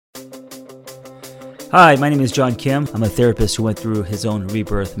Hi, my name is John Kim. I'm a therapist who went through his own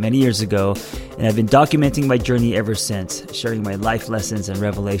rebirth many years ago, and I've been documenting my journey ever since, sharing my life lessons and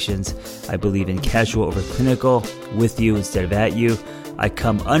revelations. I believe in casual over clinical, with you instead of at you. I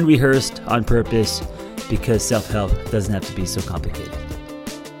come unrehearsed on purpose because self-help doesn't have to be so complicated.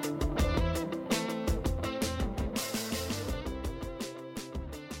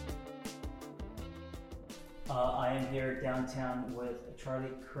 I am here downtown with Charlie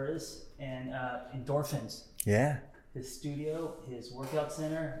Curtis and Endorphins. Yeah. His studio, his workout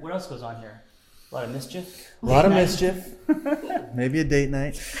center. What else goes on here? A lot of mischief? A lot of mischief. Maybe a date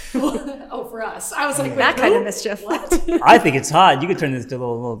night. Oh, for us. I was like, that kind of mischief. What? I think it's hot. You could turn this into a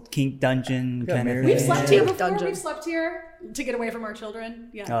little kink dungeon kind of thing. We've slept here before. Dungeon. We've slept here to get away from our children.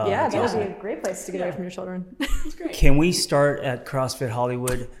 Yeah. Oh, Yeah, that would awesome. be a great place to get away from your children. It's great. Can we start at CrossFit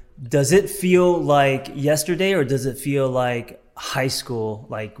Hollywood? Does it feel like yesterday or does it feel like high school?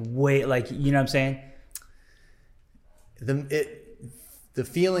 Like way, like, you know what I'm saying? The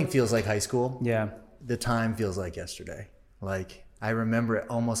feeling feels like high school. Yeah. The time feels like yesterday. Like I remember it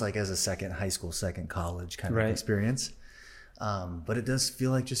almost like as a second high school, second college kind of experience. But it does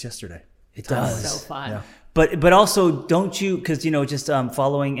feel like just yesterday. It does. So fun. Yeah. But also, don't you, because, you know, just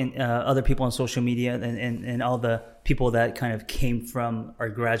following other people on social media and all the people that kind of came from our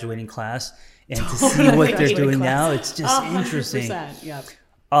graduating class and to see what they're doing now, it's just interesting. 100%. Yeah.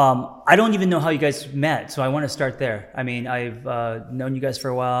 I don't even know how you guys met, so I want to start there. I mean, I've known you guys for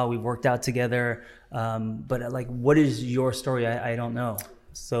a while. We've worked out together. But like, what is your story? I don't know.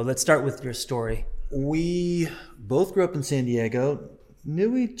 So let's start with your story. We both grew up in San Diego,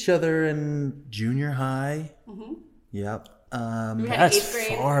 knew each other in junior high. Mm-hmm. Yep. We had That's eighth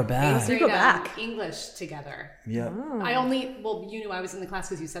grade, far back. eighth grade, You go back. English together. Yep. You knew I was in the class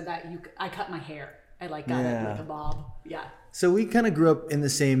because you said that. I cut my hair. I got it like a bob. Yeah. So we kind of grew up in the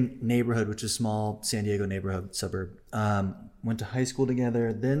same neighborhood, which is small San Diego neighborhood suburb. Went to high school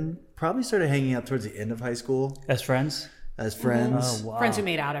together, then probably started hanging out towards the end of high school As friends? as friends. Oh, wow. Friends who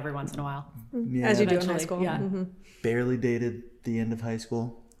made out every once in a while. Yeah, As you do in high Eventually, school. yeah. Mm-hmm. barely dated the end of high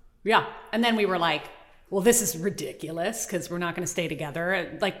school. Yeah. And then we were like, well, this is ridiculous because we're not going to stay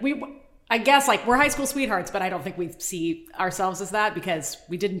together. I guess we're high school sweethearts, but I don't think we see ourselves as that because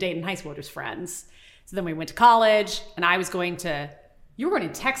we didn't date in high school, just friends. So then we went to college and you were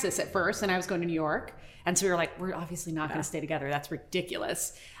going to Texas at first and I was going to New York. And so we were like, we're obviously not going to stay together. That's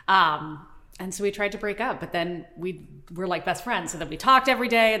ridiculous. And so we tried to break up, but then we're like best friends. So then we talked every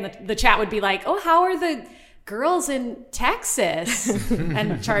day and the chat would be like, oh, how are the girls in Texas?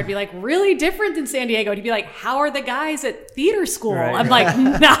 And Char would be like, really different than San Diego. And he'd be like, how are the guys at theater school? Right. I'm like,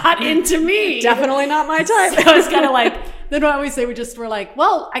 not into me. Definitely not my type. So it's kind of like, then what I always say, we're like,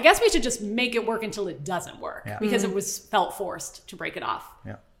 well, I guess we should just make it work until it doesn't work because it felt forced to break it off.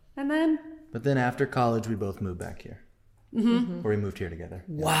 Yeah. And then, But then after college, we both moved back here. Mm-hmm. Or we moved here together.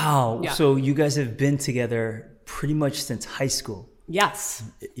 Wow. Yeah. So you guys have been together pretty much since high school. yes.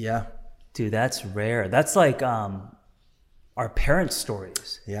 Yeah. Dude, that's rare. That's like our parents'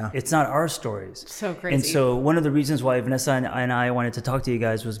 stories. Yeah. It's not our stories. So crazy. And so one of the reasons why Vanessa and I wanted to talk to you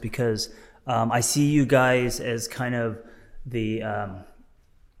guys was because I see you guys as kind of the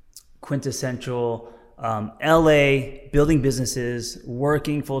quintessential LA, building businesses,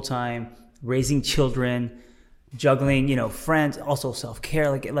 working full-time, raising children, juggling, friends, also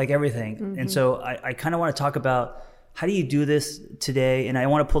self-care, like everything. Mm-hmm. And so I kind of want to talk about how do you do this today? And I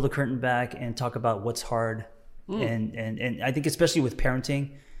want to pull the curtain back and talk about what's hard. And I think especially with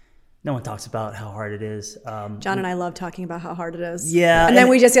parenting, no one talks about how hard it is. John and I love talking about how hard it is. Yeah. And then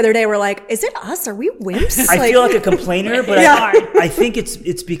we just the other day were like, is it us? Are we wimps? I feel like a complainer, but I think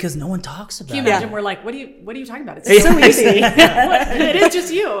it's because no one talks about Can you it. imagine? We're like, what are you talking about? It's so easy. it is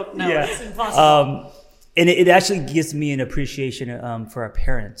just you. No, it's impossible. And it actually gives me an appreciation for our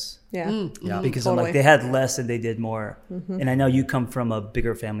parents. Yeah. Because totally. I'm like, they had less and they did more. Mm-hmm. And I know you come from a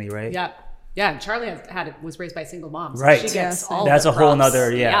bigger family, right? Yeah. Yeah. Charlie was raised by a single mom. So Right. She gets Yes. all That's the a whole props.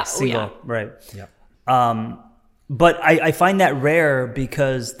 nother, single, Oh, right. Yeah. But I find that rare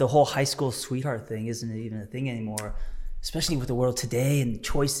because the whole high school sweetheart thing isn't even a thing anymore, especially with the world today and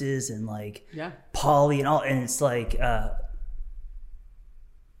choices and like poly and all. And it's like,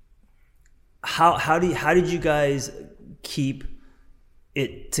 how did you guys keep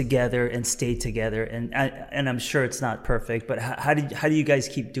it together and stay together? And I'm sure it's not perfect, but how do you guys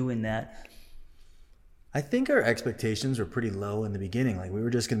keep doing that? I think our expectations were pretty low in the beginning. Like we were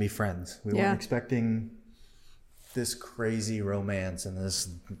just going to be friends. We weren't expecting this crazy romance and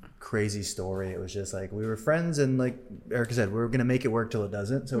this crazy story. It was just like we were friends, and like Erika said, we were going to make it work till it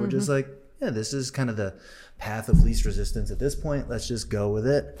doesn't. So we're just like, yeah, this is kind of the path of least resistance at this point. Let's just go with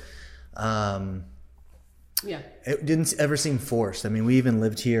it. Yeah. It didn't ever seem forced. I mean, we even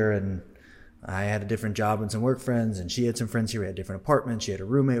lived here, and I had a different job and some work friends, and she had some friends here. We had different apartments. She had a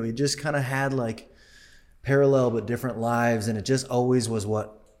roommate. We just kind of had like parallel but different lives, and it just always was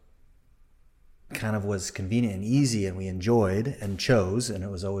what kind of was convenient and easy, and we enjoyed and chose, and it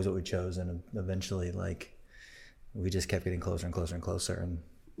was always what we chose. And eventually, like, we just kept getting closer and closer and closer. And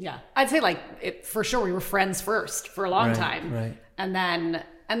yeah, I'd say like for sure we were friends first for a long time, right. and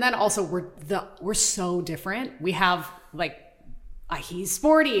then also we're so different. We have like he's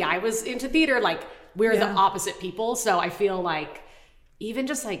sporty, I was into theater, like we're the opposite people. So I feel like even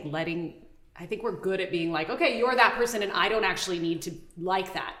just like I think we're good at being like, okay, you're that person and I don't actually need to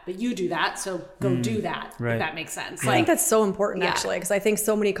like that, but you do that, so go do that. Right. If that makes sense. I think that's so important, Yeah. actually, because I think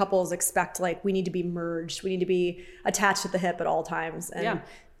so many couples expect like we need to be merged, we need to be attached at the hip at all times. And Yeah.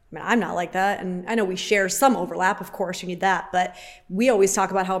 I mean, I'm not like that, and I know we share some overlap. Of course, you need that, but we always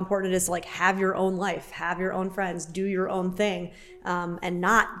talk about how important it is to like have your own life, have your own friends, do your own thing, and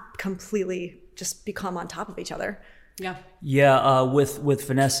not completely just become on top of each other. Yeah. Yeah, with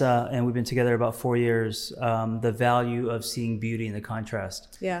Vanessa, and we've been together about 4 years, the value of seeing beauty in the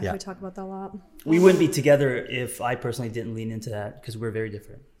contrast. Yeah, Yeah. we talk about that a lot. We wouldn't be together if I personally didn't lean into that, because we're very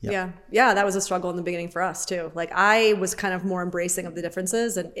different. Yep. Yeah, that was a struggle in the beginning for us too. Like I was kind of more embracing of the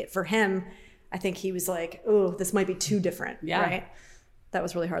differences, and for him, I think he was like, "Oh, this might be too different." Yeah. Right. That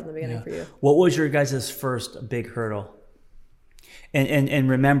was really hard in the beginning for you. What was your guys' first big hurdle? And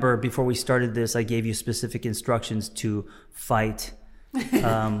remember, before we started this, I gave you specific instructions to fight.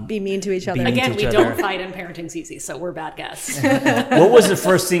 Be mean to each other. mean Again, to we each don't other. fight and parenting's easy, so we're bad guests. What was the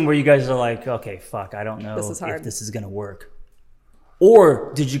first thing where you guys are like, okay, fuck, I don't know This is hard. if this is going to work?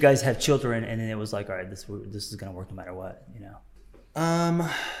 Or did you guys have children and then it was like, all right, this is going to work no matter what, you know?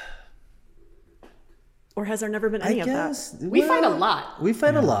 Or has there never been I any of that? guess We fight a lot. We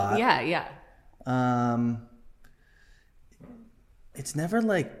fight a lot. Yeah. It's never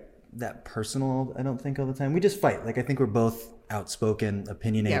like that personal, I don't think, all the time. We just fight. Like, I think we're both outspoken,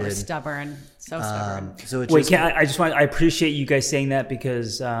 opinionated. Yeah, we're stubborn. So stubborn. So it's Wait, just, I appreciate you guys saying that,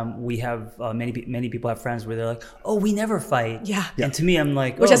 because we have many people have friends where they're like, oh, we never fight. Yeah. And to me, I'm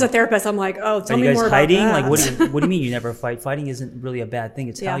like, Which oh, as a therapist, I'm like, oh, tell are me you guys more hiding? about that. Like, what do you mean you never fight? Fighting isn't really a bad thing.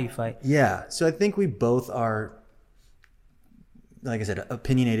 It's how Yeah. you fight. yeah. So I think we both are, like I said,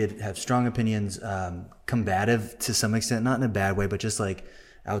 opinionated, have strong opinions, combative to some extent, not in a bad way, but just like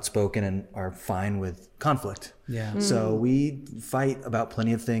outspoken, and are fine with conflict. Yeah. So we fight about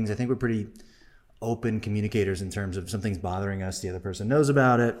plenty of things. I think we're pretty open communicators in terms of something's bothering us, the other person knows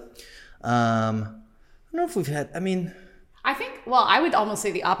about it. I don't know if we've had, I think, well, I would almost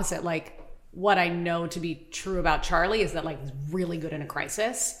say the opposite. Like, what I know to be true about Charlie is that like he's really good in a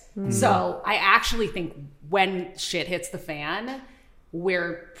crisis. So I actually think when shit hits the fan,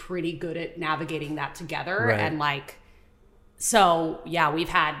 we're pretty good at navigating that together. Right. And like, so yeah, we've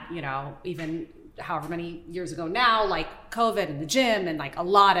had, you know, even however many years ago now, like COVID and the gym and like a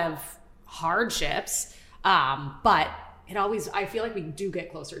lot of hardships. But it always, I feel like we do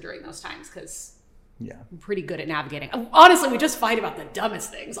get closer during those times because yeah. I'm pretty good at navigating. Honestly, we just fight about the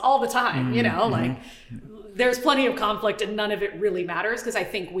dumbest things all the time, you know, like there's plenty of conflict and none of it really matters, because I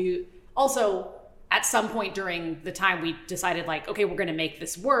think we also at some point during the time we decided like, okay, we're going to make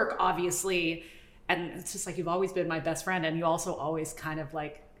this work, obviously. And it's just like, you've always been my best friend, and you also always kind of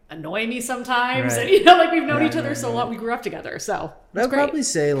like annoy me sometimes. Right. And, you know, like we've known each other so long, we grew up together. So But it's I'd great. probably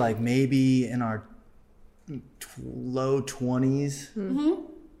say like maybe in our low 20s,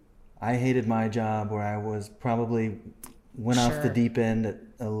 I hated my job, where I was probably went off the deep end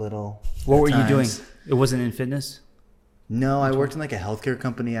a little. What at were you doing? times. It wasn't in fitness? No, I worked in like a healthcare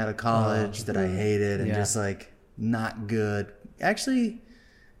company out of college that I hated, and Yeah. just like not good. Actually,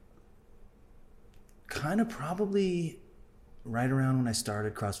 kind of probably right around when I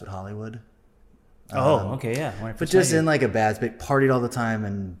started CrossFit Hollywood. Okay, yeah. When I But first just met you. in like a bad space, partied all the time,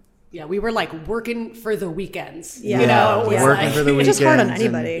 and Yeah, we were like working for the weekends. Yeah. You know, it was working like, for the It's weekends. just hard on and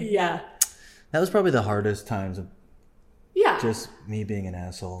anybody. yeah. That was probably the hardest times of Yeah. just me being an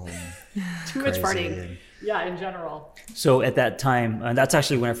asshole and too much crazy partying. and- Yeah, in general. So at that time, that's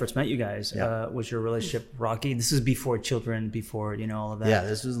actually when I first met you guys. Yeah. Was your relationship rocky? This is before children, before, you know, all of that. Yeah,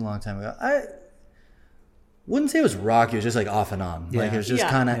 this was a long time ago. I wouldn't say it was rocky. It was just like off and on. Like it was just Yeah.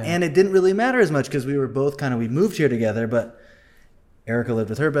 kind of, and it didn't really matter as much because we were both kind of, we moved here together, but Erika lived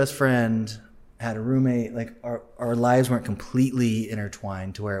with her best friend, had a roommate. Like our lives weren't completely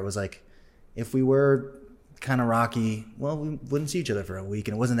intertwined to where it was like, if we were kind of rocky, well, we wouldn't see each other for a week,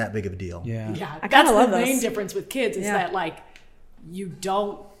 and it wasn't that big of a deal. Yeah. Yeah, I that's kinda the love main this. difference with kids is Yeah. that like you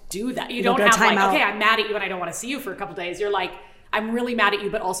don't do that. You don't don't get a have like, timeout. okay, I'm mad at you and I don't want to see you for a couple days. You're like, I'm really mad at you,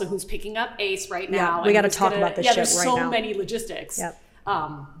 but also who's picking up Ace right now? Yeah, we got to who's talk about this shit right now. there's so many logistics. Yep.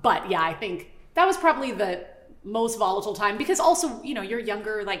 But yeah, I think that was probably the most volatile time because also, you know, you're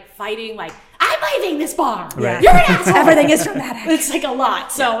younger, like fighting, like, I'm leaving this bar. Right. You're an asshole. Everything is dramatic. It's like a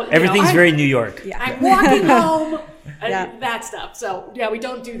lot. So Everything's very New York. Yeah. I'm walking home. Yeah. That stuff. So yeah, we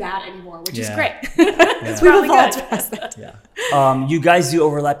don't do that anymore, which is Yeah. great. It's We've probably evolved good. past that. Yeah. You guys do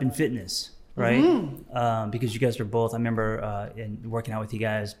overlap in fitness, right? Because you guys are both, I remember in working out with you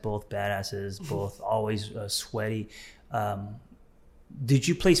guys, both badasses, both always sweaty. Did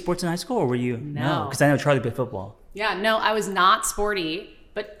you play sports in high school or were you? No. Because I know Charlie played football. Yeah, no, I was not sporty,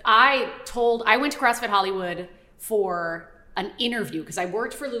 but I went to CrossFit Hollywood for an interview because I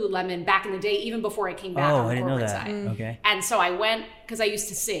worked for Lululemon back in the day, even before I came back on I the didn't know corporate that. side. Okay. And so I went because I used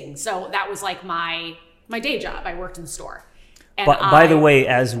to sing. So that was like my day job. I worked in the store. And But by the way,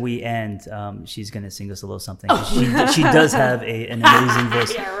 as we end, she's going to sing us a little something. She does have an amazing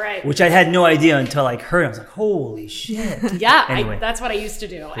voice, Yeah, right. which I had no idea until I heard it. I was like, holy shit. Yeah, Anyway. that's what I used to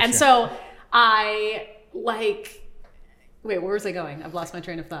do. And sure. so I wait, where was I going? I've lost my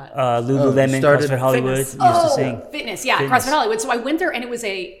train of thought. Lululemon, started CrossFit Hollywood, Fitness. used to sing. Fitness, yeah, Fitness. CrossFit Hollywood. So I went there and it was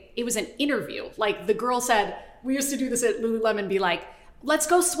an interview. Like the girl said, we used to do this at Lululemon, be like, let's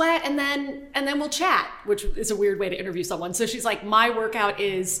go sweat and then we'll chat, which is a weird way to interview someone. So she's like, my workout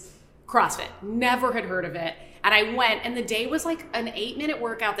is CrossFit. Never had heard of it. And I went, and the day was like an 8-minute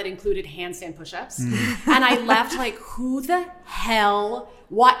workout that included handstand push-ups. And I left like, who the hell?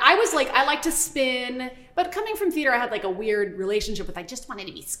 What? I was like, I like to spin, but coming from theater, I had like a weird relationship with, I just wanted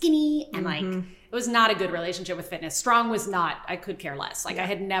to be skinny. And like, it was not a good relationship with fitness. Strong was not, I could care less. Like I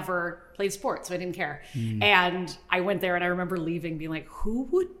had never played sports, so I didn't care. And I went there and I remember leaving being like, who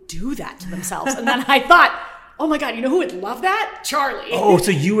would do that to themselves? And then I thought, oh my God, you know who would love that? Charlie. Oh,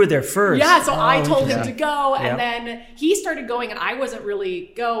 so you were there first. Yeah, so I told him interesting. to go, and Yep. then he started going, and I wasn't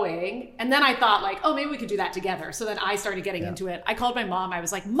really going. And then I thought, like, oh, maybe we could do that together. So then I started getting into it. I called my mom. I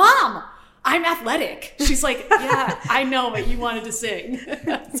was like, Mom, I'm athletic. She's like, yeah, I know, but you wanted to sing.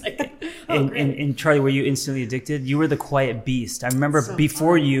 It's like, oh, great. And Charlie, were you instantly addicted? You were the quiet beast. I remember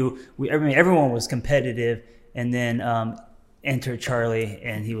before you, everyone was competitive, and then entered Charlie,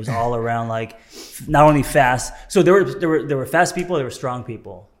 and he was all around, like, not only fast. So there were fast people, there were strong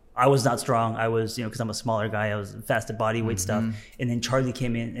people. I was not strong. I was, because I'm a smaller guy, I was fast at body weight stuff. And then Charlie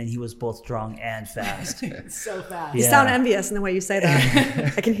came in, and he was both strong and fast. So fast. You sound envious in the way you say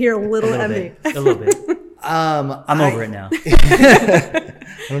that. I can hear a little envy. A little bit. I'm over it now.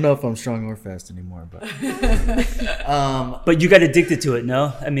 I don't know if I'm strong or fast anymore, but But you got addicted to it,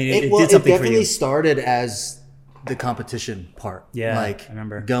 no? I mean, it did something for definitely you. started as the competition part. Yeah, like I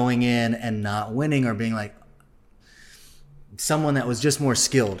remember. going in and not winning or being like someone that was just more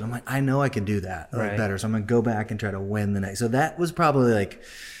skilled. I'm like, I know I can do that Right. better, so I'm gonna go back and try to win the next. So that was probably like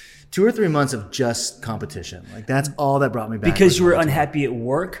 2 or 3 months of just competition. Like that's all that brought me back. Because was you were competition. unhappy at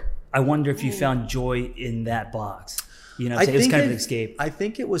work, I wonder if you found joy in that box. You know, what I'm saying? It was kind of an escape. I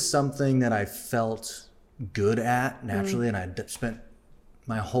think it was something that I felt good at naturally, and I spent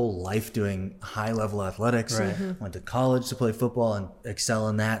my whole life doing high level athletics. Right. Went to college to play football and excel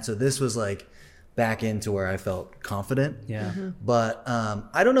in that. So this was like back into where I felt confident. Yeah. But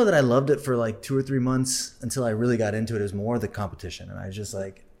I don't know that I loved it for like 2 or 3 months until I really got into it. It was more the competition, and I was just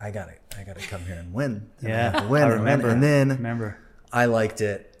like, I gotta come here and win. And I have Yeah. to win I and win. remember. And then remember. I liked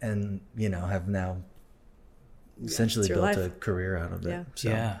it, and have now essentially it's your built life. a career out of it. Yeah. So.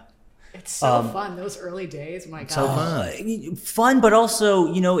 Yeah. It's so fun. Those early days, my God. So fun. Fun, but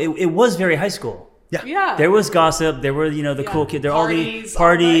also, it was very high school. Yeah. There was gossip. There were, the cool kid. There were all the Parties,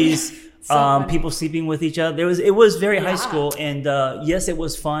 parties, So funny. people sleeping with each other. It was very high Yeah. school, and yes, it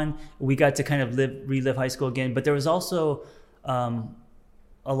was fun. We got to kind of relive high school again. But there was also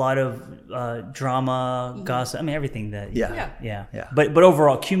a lot of drama, gossip. I mean, everything that. Yeah. Yeah. Yeah. But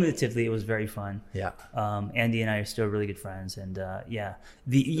overall, cumulatively, it was very fun. Yeah. Andy and I are still really good friends, and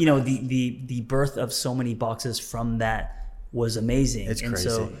the birth of so many boxes from that was amazing. It's and crazy.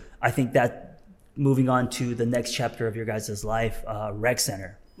 So I think that moving on to the next chapter of your guys' life, Rec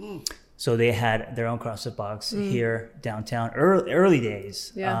Center. So they had their own CrossFit box here downtown, early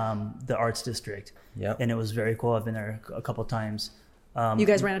days, Yeah. the Arts District. Yep. And it was very cool. I've been there a couple times. You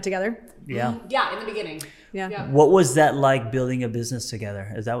guys ran it together? Yeah. Yeah, in the beginning. Yeah. What was that like building a business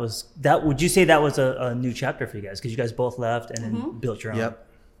together? Would you say that was a new chapter for you guys? Because you guys both left and then built your own. Yep.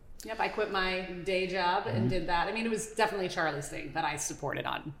 Yep, I quit my day job and did that. I mean, it was definitely Charlie's thing that I supported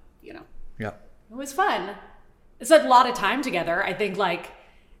on, Yep. It was fun. It's a lot of time together. I think, like,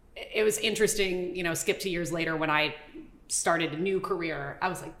 it was interesting, skip to years later when I started a new career, I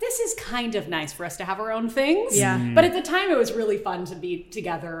was like, this is kind of nice for us to have our own things. Yeah. But at the time it was really fun to be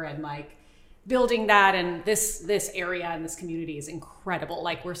together and like building that. And this area and this community is incredible.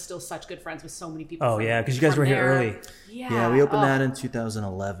 Like we're still such good friends with so many people. Oh yeah, because you guys were here early. Yeah, we opened that in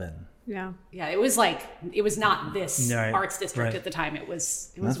 2011. Yeah. Yeah, it was like, it was not this Right, arts district right. at the time. It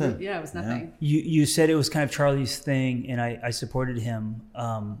was Nothing. yeah, it was nothing. You said it was kind of Charlie's thing, and I supported him.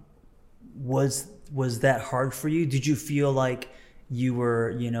 Was that hard for you? Did you feel like you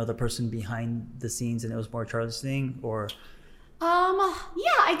were, the person behind the scenes and it was more Charlie's thing, or? Yeah,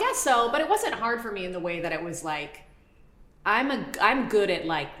 I guess so. But it wasn't hard for me in the way that it was like, I'm good at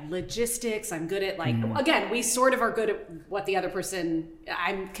like logistics. I'm good at like, again, we sort of are good at what the other person,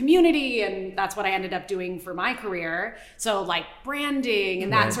 I'm community, and that's what I ended up doing for my career. So like branding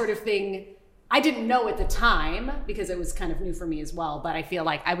and that sort of thing, I didn't know at the time because it was kind of new for me as well. But I feel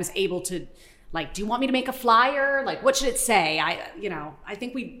like I was able to like, do you want me to make a flyer? Like, what should it say? I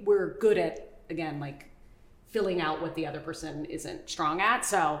think we're good at, again, like filling out what the other person isn't strong at.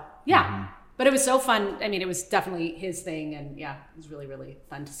 So yeah. But it was so fun. I mean, it was definitely his thing. And yeah, it was really, really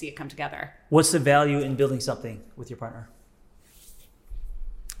fun to see it come together. What's the value in building something with your partner?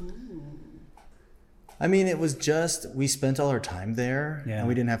 I mean, it was just, we spent all our time there Yeah. and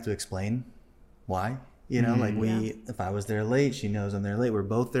we didn't have to explain why. If I was there late, she knows I'm there late. We're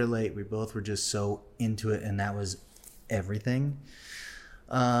both there late. We both were just so into it. And that was everything.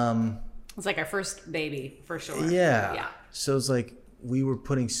 It's like our first baby, for sure. Yeah. So it's like we were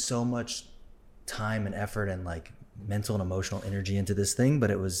putting so much time and effort and like mental and emotional energy into this thing, but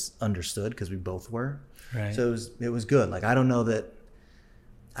it was understood because we both were. Right. So it was good. Like, I don't know that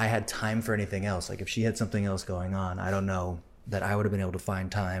I had time for anything else. Like if she had something else going on, I don't know that I would have been able to find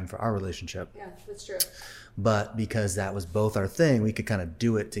time for our relationship. Yeah, that's true. But because that was both our thing, we could kind of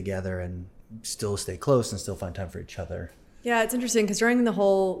do it together and still stay close and still find time for each other. Yeah, it's interesting because during the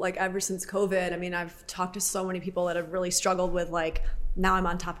whole, like ever since COVID, I mean, I've talked to so many people that have really struggled with like, now I'm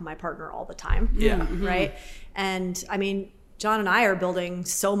on top of my partner all the time. Yeah. Right. And I mean, John and I are building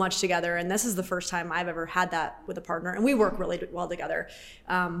so much together, and this is the first time I've ever had that with a partner, and we work really well together.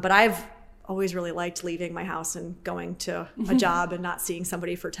 But I've always really liked leaving my house and going to a job and not seeing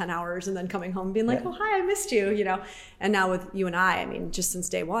somebody for 10 hours and then coming home and being like, oh, hi, I missed you, And now with you and I mean, just since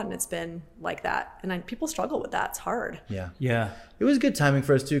day one, it's been like that. And people struggle with that. It's hard. Yeah. Yeah. It was good timing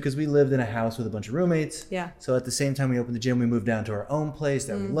for us too, because we lived in a house with a bunch of roommates. Yeah. So at the same time we opened the gym, we moved down to our own place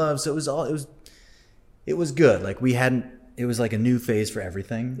that we loved. So it was good. Like it was like a new phase for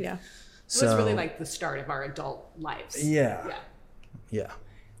everything. Yeah. So, it was really like the start of our adult lives. Yeah. Yeah. Yeah.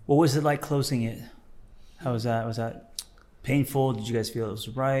 What was it like closing it? How was that? Was that painful? Did you guys feel it was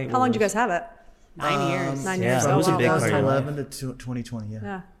right? How long did you guys have it? 9 years. 9 yeah, years. that was a big part of your 2011 to 2020. Yeah.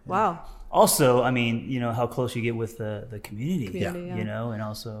 Yeah. Wow. Also, I mean, how close you get with the community, Yeah. and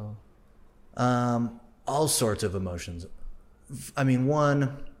also. All sorts of emotions. I mean,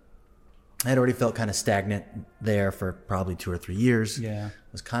 one, I had already felt kind of stagnant there for probably 2 or 3 years. Yeah.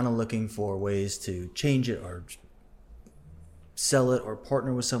 Was kind of looking for ways to change it or sell it or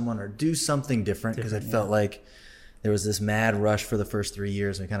partner with someone or do something different because I felt like there was this mad rush for the first 3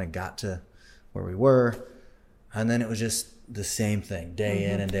 years. And we kind of got to where we were. And then it was just the same thing day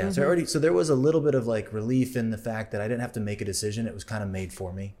in and day out. So there was a little bit of like relief in the fact that I didn't have to make a decision. It was kind of made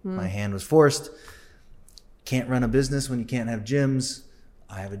for me. My hand was forced. Can't run a business when you can't have gyms.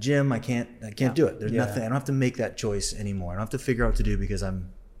 I have a gym. I can't do it. There's nothing. I don't have to make that choice anymore. I don't have to figure out what to do because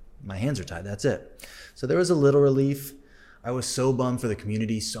my hands are tied. That's it. So there was a little relief. I was so bummed for the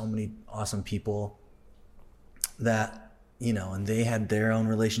community. So many awesome people that, and they had their own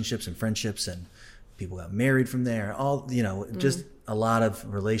relationships and friendships, and people got married from there. All, just a lot of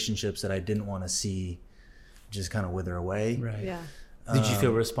relationships that I didn't want to see just kind of wither away. Right. Yeah. Did you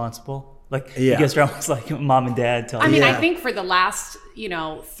feel responsible? Like, Yeah. you guys are almost like mom and dad telling I mean, you. I think for the last,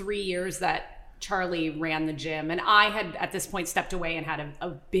 3 years that Charlie ran the gym, and I had at this point stepped away and had a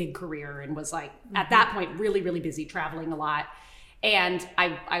big career and was like, at that point, really, really busy, traveling a lot. And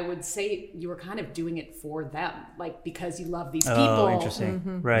I would say you were kind of doing it for them, like, because you love these people. Oh,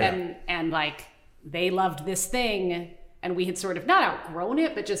 interesting. Right. And like, they loved this thing, and we had sort of not outgrown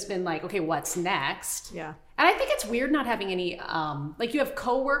it, but just been like, okay, what's next? Yeah. And I think it's weird not having any, like, you have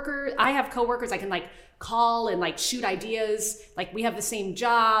coworkers. I have coworkers I can like call and like shoot ideas. Like, we have the same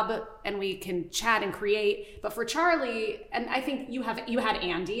job and we can chat and create. But for Charlie, and I think you had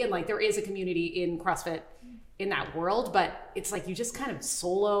Andy, and like there is a community in CrossFit in that world, but it's like you just kind of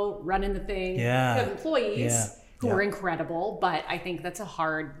solo running the thing. Yeah. You have employees who Yeah. are incredible, but I think that's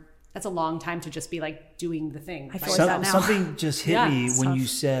a long time to just be like doing the thing. I feel like that now. Something just hit Yeah, me it's when tough. you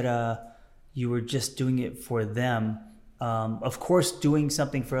said you were just doing it for them. Of course, doing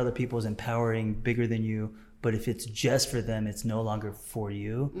something for other people is empowering, bigger than you. But if it's just for them, it's no longer for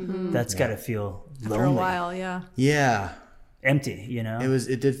you. That's got to feel lonely. For a while, yeah. Yeah. Empty, you know?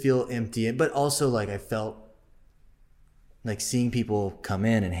 It did feel empty, but also like I felt like seeing people come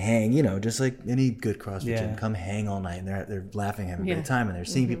in and hang, you know, just like any good CrossFit gym, come hang all night and they're laughing, having a great time, and they're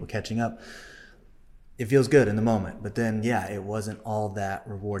seeing people catching up. It feels good in the moment, but then it wasn't all that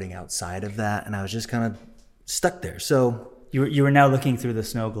rewarding outside of that, and I was just kind of stuck there. So you were now looking through the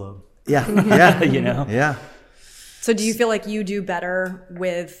snow globe. Yeah. You know? Yeah. So do you feel like you do better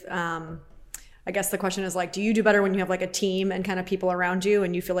with, I guess the question is like, do you do better when you have like a team and kind of people around you,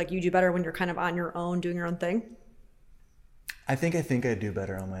 and you feel like you do better when you're kind of on your own, doing your own thing? I think I do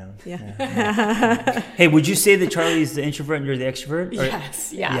better on my own. Yeah. Hey, would you say that Charlie's the introvert and you're the extrovert? Or-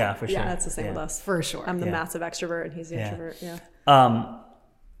 Yes. Yeah. Yeah, for sure. Yeah, that's the same with us. For sure. I'm the massive extrovert and he's the introvert. Yeah.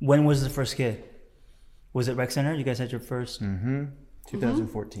 When was the first kid? Was it Rec Center? You guys had your first?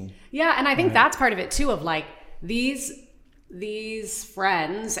 2014. Yeah, and I think that's part of it too, of like these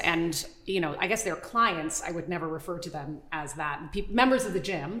friends and, you know, I guess they're clients. I would never refer to them as that. Members of the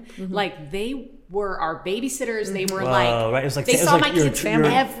gym, like they were our babysitters. They were Right. It was like they it was saw like my kids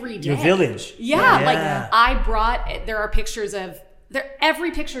every day. Your village. Yeah, like I brought. There are pictures of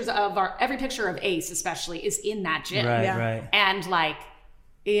every picture of Ace especially is in that gym. Right. And like,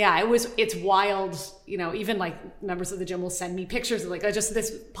 yeah, it's wild. You know, even like members of the gym will send me pictures of like,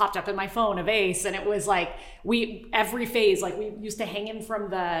 this popped up in my phone of Ace. And it was like, every phase, like we used to hang him from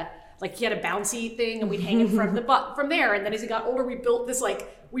like he had a bouncy thing and we'd hang him from there. And then as he got older, we built this,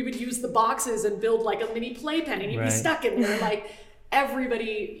 like, we would use the boxes and build like a mini playpen and he'd be stuck in there. Like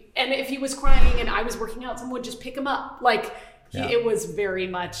everybody, and if he was crying and I was working out, someone would just pick him up. Like it was very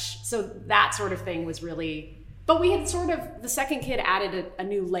much, so that sort of thing was really. But we had sort of, the second kid added a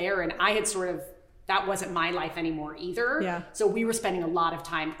new layer, and I had sort of, that wasn't my life anymore either. Yeah. So we were spending a lot of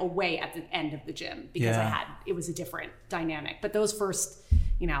time away at the end of the gym because it was a different dynamic. But those first,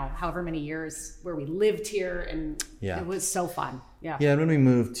 you know, however many years where we lived here, and it was so fun. Yeah. Yeah, and when we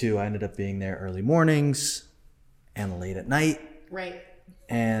moved too, I ended up being there early mornings and late at night. Right.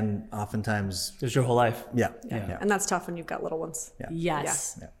 And oftentimes. It was your whole life. Yeah. And that's tough when you've got little ones. Yeah.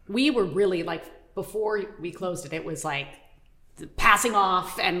 Yes. Yeah. We were really like, before we closed it was like passing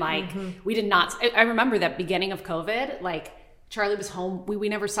off and like we did not. I remember that beginning of COVID, like Charlie was home. We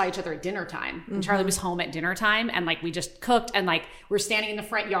never saw each other at dinner time. And Charlie was home at dinner time and like we just cooked and like we're standing in the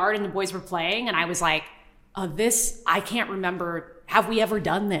front yard and the boys were playing and I was like, I can't remember. Have we ever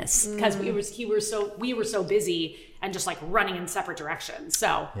done this? Because we were so busy and just like running in separate directions.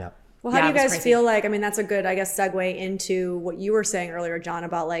 So Well, how do you guys feel like, I mean, that's a good, I guess, segue into what you were saying earlier, John,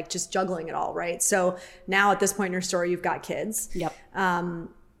 about like just juggling it all, right? So now at this point in your story, you've got kids. Yep.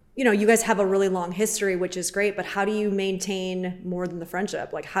 You know, you guys have a really long history, which is great, but how do you maintain more than the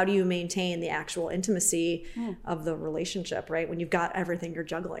friendship? Like, how do you maintain the actual intimacy of the relationship, right? When you've got everything you're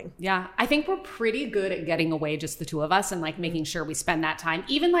juggling. Yeah, I think we're pretty good at getting away, just the two of us, and like making sure we spend that time.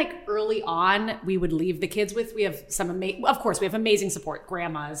 Even like early on, we would leave the kids with, we have of course, we have amazing support,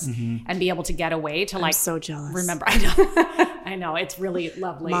 grandmas, and be able to get away to like. I'm so jealous. Remember, I know, it's really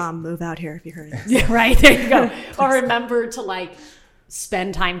lovely. Mom, move out here if you heard it. Yeah, right, there you go. Or remember to like,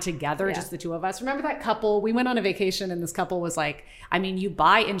 spend time together, just the two of us. Remember that couple? We went on a vacation and this couple was like, I mean, you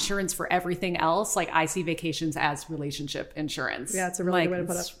buy insurance for everything else. Like I see vacations as relationship insurance. Yeah, it's a really good way to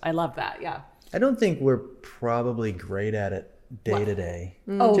put it. I love that. Yeah. I don't think we're probably great at it day to day.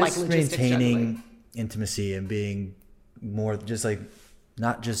 Oh, just like logistics maintaining generally. intimacy and being more just like,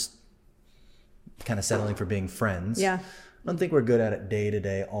 not just kind of settling for being friends. Yeah. I don't think we're good at it day to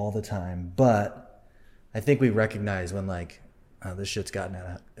day all the time, but I think we recognize when like, this shit's gotten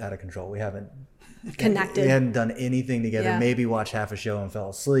out of control. We haven't Connected. We hadn't done anything together. Yeah. Maybe watched half a show and fell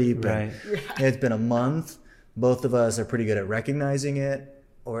asleep. Right. And it's been a month. Both of us are pretty good at recognizing it,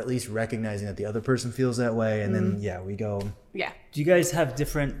 or at least recognizing that the other person feels that way. And then, we go. Yeah. Do you guys have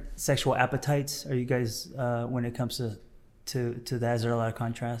different sexual appetites? Are you guys, when it comes to that, is there a lot of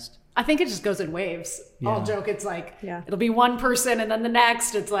contrast? I think it just goes in waves. All joke. It's like, it'll be one person and then the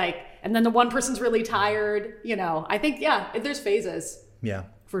next it's like, and then the one person's really tired. You know, I think, there's phases. Yeah.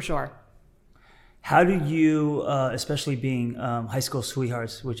 For sure. How do you, especially being high school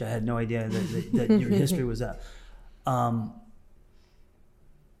sweethearts, which I had no idea that your history was that, how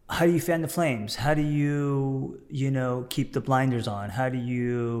do you fan the flames? How do you, keep the blinders on? How do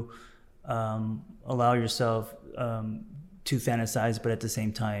you allow yourself to fantasize, but at the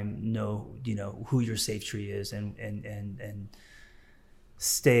same time know, who your safe tree is and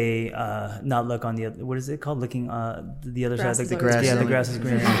stay, not look on the other, what is it called? Looking the other Grass side, like is the always grass. Yeah, the greener. grass is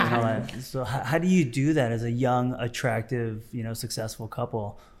greener and all that. So how do you do that as a young, attractive, successful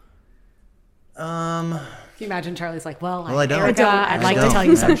couple? Can you imagine Charlie's like, well, I don't. Erika, I'd like to tell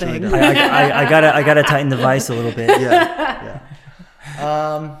you I actually something. don't. I gotta tighten the vice a little bit. Yeah.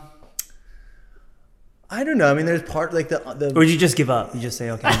 I don't know. I mean, there's part like the Or would you just give up? You just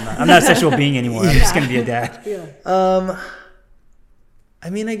say, okay, I'm not a sexual being anymore. I'm just gonna be a dad. I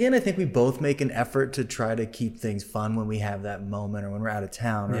mean, again, I think we both make an effort to try to keep things fun when we have that moment or when we're out of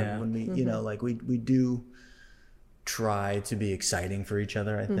town or when we, like we do try to be exciting for each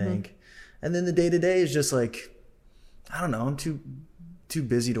other, I think. And then the day to day is just like, I don't know, I'm too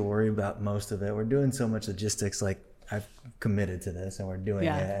busy to worry about most of it. We're doing so much logistics, like I've committed to this and we're doing it.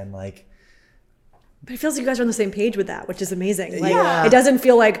 And like, But it feels like you guys are on the same page with that, which is amazing. Like, Yeah. it doesn't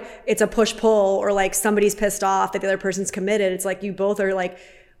feel like it's a push-pull or like somebody's pissed off that the other person's committed. It's like you both are like,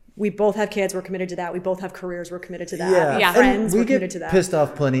 we both have kids, we're committed to that. We both have careers, we're committed to that. We have Yeah. friends, we we're committed get to that. pissed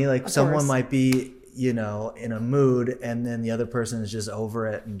off plenty. Like someone course. might be, in a mood and then the other person is just over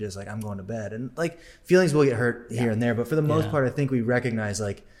it and just like, I'm going to bed. And like feelings will get hurt here and there. But for the most part, I think we recognize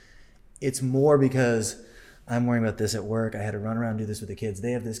like it's more because I'm worrying about this at work. I had to run around and do this with the kids.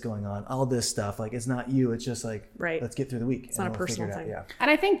 They have this going on, all this stuff. Like it's not you. It's just like, let's get through the week. It's not a personal thing. Yeah. And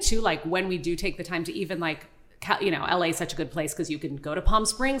I think too, like when we do take the time to even like, LA is such a good place because you can go to Palm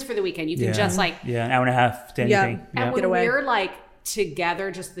Springs for the weekend. You can just like, an hour and a half to Yeah. anything. and Get when away. we're like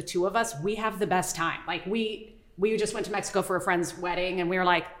together, just the two of us, we have the best time. Like we just went to Mexico for a friend's wedding and we were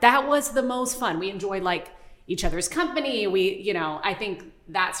like, that was the most fun. We enjoyed like each other's company. We, I think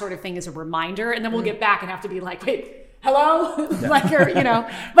that sort of thing is a reminder. And then we'll get back and have to be like, wait, hello? Like, or,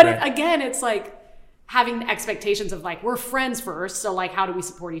 but again, it's like having the expectations of like, we're friends first. So like, how do we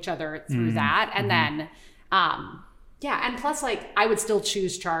support each other through that? And then, and plus like, I would still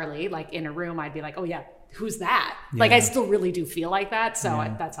choose Charlie, like in a room, I'd be like, oh yeah, who's that? Like, I still really do feel like that. So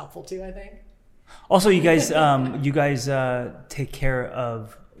that's helpful too, I think. Also, you guys take care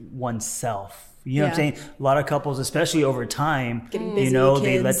of oneself. You know what I'm saying? A lot of couples, especially over time, Getting busy,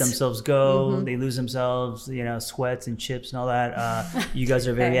 they let kids. themselves go, they lose themselves, sweats and chips and all that. You guys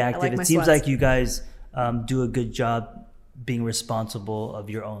are very Hey, I active. like It my seems sweats. like you guys do a good job being responsible of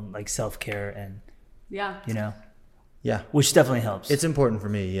your own like self-care and, Yeah. which definitely helps. It's important for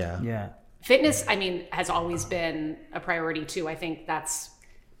me. Yeah. yeah. Fitness, I mean, has always been a priority too. I think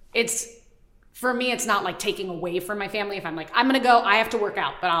for me, it's not like taking away from my family. If I'm like, I'm going to go, I have to work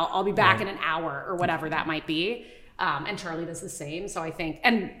out, but I'll be back in an hour or whatever that might be. And Charlie does the same. So I think,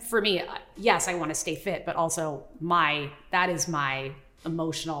 and for me, yes, I want to stay fit, but also that is my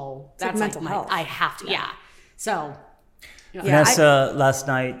emotional, like that's mental like health. I have to, So Vanessa last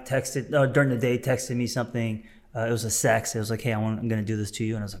night during the day texted me something. It was a sex. It was like, hey, I'm going to do this to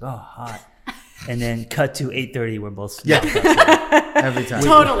you. And I was like, oh, hot. And then cut to 8:30, we're both Every time.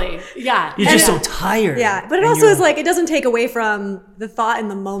 totally. Yeah. You're just so tired. Yeah, but it also is like, it doesn't take away from the thought in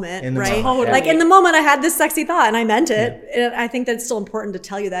the moment, In the right? moment, yeah. Like in the moment, I had this sexy thought and I meant it. And I think that it's still important to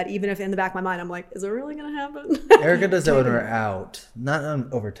tell you that, even if in the back of my mind, I'm like, is it really going to happen? Erika does that when we're out, not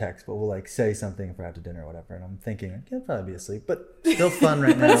over text, but we'll like say something if we're out to dinner or whatever. And I'm thinking, I could probably be asleep, but still fun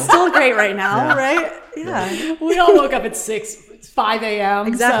right now. It's still great right now, right? Yeah. We all woke up at 5 a.m.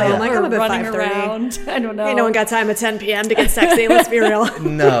 Exactly. So I'm like, we're I'm up at running 5:30. around. I don't know. Ain't no one got time at 10 p.m. to get sexy. Let's be real.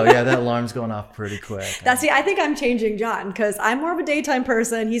 No, yeah, that alarm's going off pretty quick. I think I'm changing John because I'm more of a daytime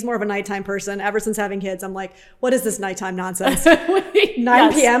person. He's more of a nighttime person. Ever since having kids, I'm like, what is this nighttime nonsense?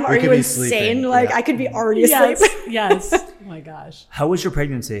 9 p.m. Are We could you be insane? sleeping. Like Yeah. I could be already asleep. Yes. Oh my gosh. How was your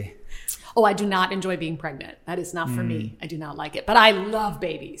pregnancy? Oh, I do not enjoy being pregnant. That is not for me. I do not like it. But I love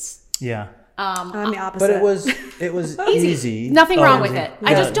babies. Yeah. I'm the opposite. But it was easy. Nothing wrong Oh, with easy. it.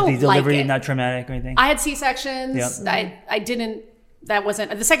 I just don't the like delivery it. not traumatic or anything? I had C-sections. Yep. I didn't, that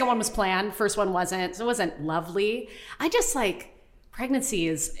wasn't, the second one was planned. First one wasn't. So it wasn't lovely. I just like, pregnancy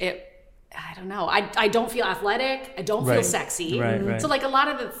I don't know. I don't feel athletic. I don't feel Right. sexy. Right. So like a lot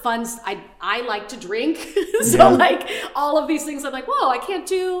of the funs, I like to drink. So like all of these things, I'm like, whoa, I can't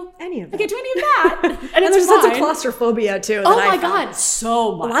do Any of I that. can't do any of that. And, and it's there's a sense of fine. claustrophobia too. Oh that I my found. God,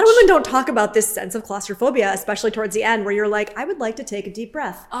 so much. A lot of women don't talk about this sense of claustrophobia, especially towards the end, where you're like, I would like to take a deep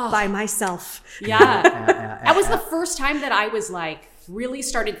breath by myself. Yeah. That was the first time that I was like, really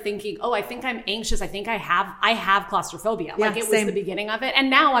started thinking, oh, I think I'm anxious. I think I have claustrophobia. Yeah, Like it was same. the beginning of it. And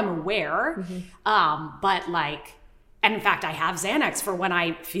now I'm aware. But like, and in fact, I have Xanax for when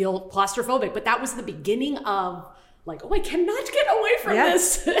I feel claustrophobic, but that was the beginning of like, oh, I cannot get away from Yeah.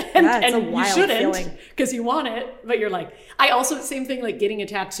 this. It's and a you wild shouldn't feeling. because you want it, but you're like, I also, same thing, like getting a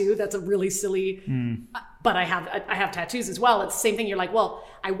tattoo. That's a really silly, but I have tattoos as well. It's the same thing. You're like, well,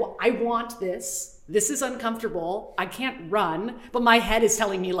 I want this. This is uncomfortable. I can't run, but my head is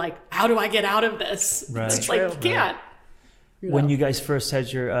telling me like, how do I get out of this? Right. It's like, you can't. When you guys first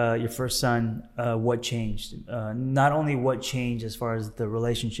had your first son, what changed? Not only what changed as far as the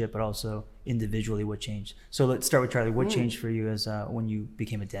relationship, but also individually what changed. So let's start with Charlie. What changed for you as when you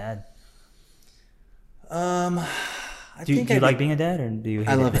became a dad? Do you like being a dad, or do you hate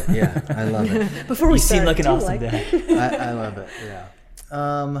I love it. Yeah, I love it. Before we You start, seem like an do you awesome dad. I love it. Yeah.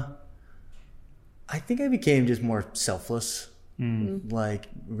 I think I became just more selfless. Like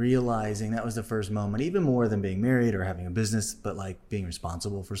realizing that was the first moment, even more than being married or having a business, but like being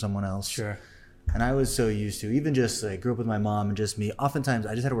responsible for someone else. Sure. And I was so used to, even just like grew up with my mom and just me. Oftentimes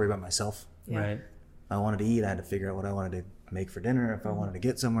I just had to worry about myself. Yeah. Right. If I wanted to eat, I had to figure out what I wanted to make for dinner. If I wanted to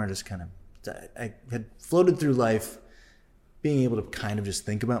get somewhere, just kind of, I had floated through life being able to kind of just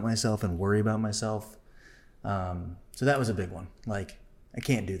think about myself and worry about myself. So that was a big one. Like, I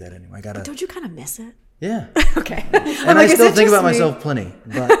can't do that anymore. I gotta. Don't you kind of miss it? Yeah. Okay. And I still think about myself plenty.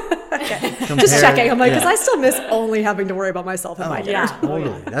 But Just checking. I'm like, because I still miss only having to worry about myself and my dinner.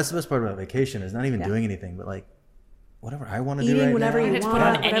 Totally. That's the best part about vacation is not even doing anything, but like whatever I want to do Eating right whatever now. you It's want, put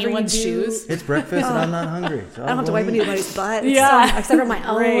on whatever anyone's you do. shoes. It's breakfast and I'm not hungry. So I don't have to wipe anybody's butt. It's Yeah. so, except for my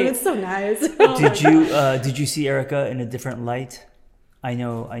own. Great. It's so nice. Did you see Erika in a different light? I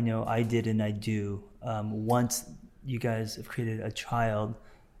know I did, and I do. Once you guys have created a child,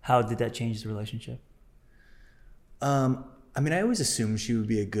 how did that change the relationship? I mean, I always assumed she would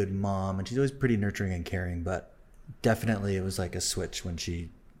be a good mom, and she's always pretty nurturing and caring, but definitely it was like a switch when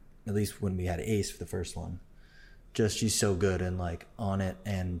at least when we had Ace for the first one. Just she's so good and like on it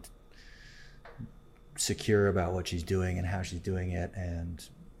and secure about what she's doing and how she's doing it, and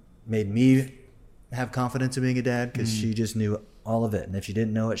made me have confidence in being a dad because she just knew all of it. And if she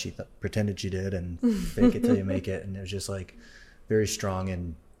didn't know it, she pretended she did, and fake it till you make it. And it was just like very strong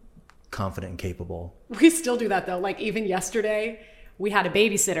and confident and capable. We still do that though. Like even yesterday, we had a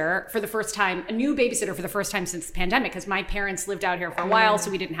babysitter for the first time, a new babysitter for the first time since the pandemic, because my parents lived out here for a while,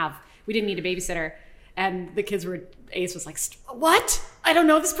 so we didn't need a babysitter. And the kids Ace was like, what? I don't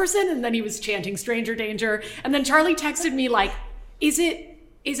know this person. And then he was chanting stranger danger. And then Charlie texted me like, is it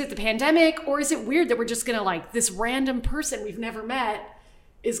the pandemic, or is it weird that we're just gonna like this random person we've never met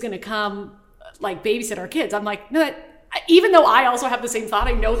is gonna come like babysit our kids? I'm like, no, even though I also have the same thought,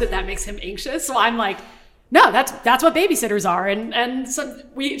 I know that makes him anxious. So I'm like, no, that's what babysitters are. And so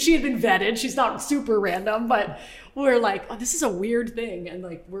she had been vetted. She's not super random, but we're like, oh, this is a weird thing. And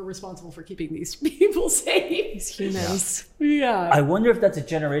like, we're responsible for keeping these people safe. These humans. Yeah. I wonder if that's a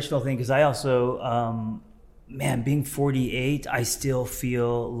generational thing, because I also, being 48, I still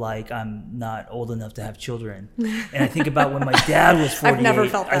feel like I'm not old enough to have children. And I think about when my dad was 48. I've never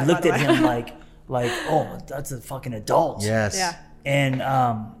felt that, I looked by at the way. him like, oh, that's a fucking adult. Yes. Yeah.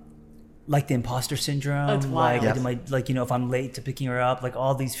 And like the imposter syndrome, That's wild. like if I'm late to picking her up, like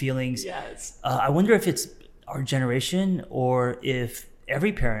all these feelings. Yes. I wonder if it's our generation or if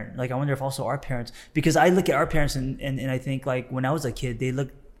every parent, like I wonder if also our parents, because I look at our parents and I think like when I was a kid, they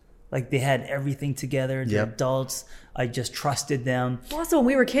looked like they had everything together. They're adults. I just trusted them. Well, also when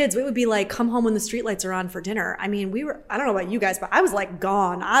we were kids, we would be like, come home when the streetlights are on for dinner. I mean, I don't know about you guys, but I was like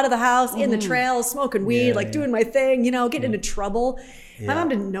gone out of the house, in the trails, smoking weed, doing my thing, getting into trouble. My mom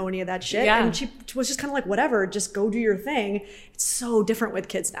didn't know any of that shit. Yeah. And she was just kind of like, whatever, just go do your thing. It's so different with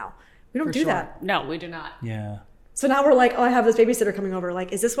kids now. We don't do that. No, we do not. Yeah. So now we're like, oh, I have this babysitter coming over.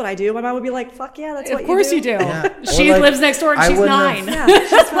 Like, is this what I do? My mom would be like, fuck yeah, that's what you do. Of course you do. Yeah. She Or, like, lives next door and I she's wouldn't 9. have- Yeah,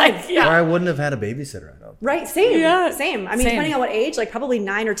 she's Like, yeah. Or I wouldn't have had a babysitter. I don't. Right, same. Yeah. Same. I mean, Same. depending on what age, like probably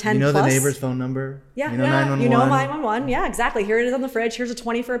 9 or 10 You know plus. the neighbor's phone number? Yeah, You know 911? You know 911. Yeah, exactly. Here it is on the fridge. Here's a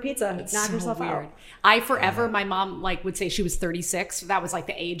 20 for a pizza. Knock So yourself weird. out. I forever, my mom like would say she was 36. That was like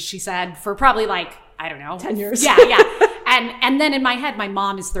the age she said for probably like, I don't know. 10 years. Yeah. And then in my head, my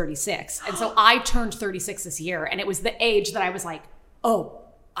mom is 36. And so I turned 36 this year. And it was the age that I was like, oh,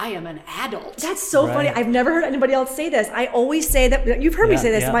 I am an adult. That's so Right. funny. I've never heard anybody else say this. I always say that, you've heard me Yeah,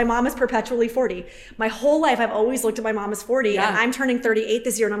 say this, yeah. my mom is perpetually 40. My whole life, I've always looked at my mom as 40, Yeah. and I'm turning 38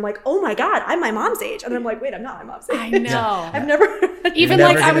 this year, and I'm like, oh my God, I'm my mom's age. And then I'm like, wait, I'm not my mom's age. I know. I've never... Even You're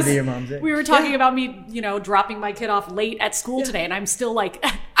like never I gonna was, be your mom's age. we were talking about me, dropping my kid off late at school today, and I'm still like,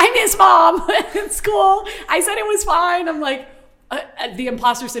 I miss mom at school. I said it was fine. I'm like, the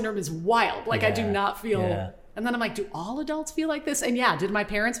imposter syndrome is wild. Like I do Yeah. not feel. Yeah. And then I'm like, do all adults feel like this? And yeah, did my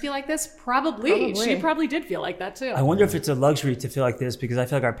parents feel like this? Probably. She probably did feel like that too. I wonder if it's a luxury to feel like this, because I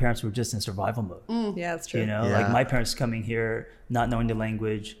feel like our parents were just in survival mode. Yeah, that's true. You know, Yeah. like my parents coming here, not knowing the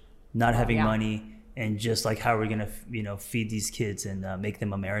language, not having yeah. money, and just like how we're gonna feed these kids and make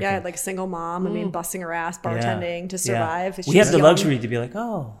them American. Yeah, like single mom. I mean, busting her ass, bartending to survive. We have the luxury to be like,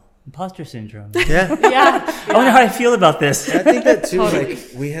 oh, imposter syndrome. Yeah. I wonder how I feel about this. I think that too. Like,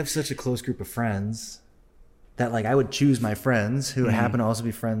 we have such a close group of friends that like I would choose my friends who happen to also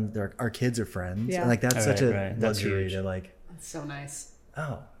be friends. Our kids are friends. Yeah. And like that's such a That's luxury huge. to like. That's so nice.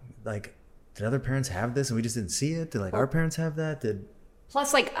 Oh, like did other parents have this and we just didn't see it? Did like our parents have that?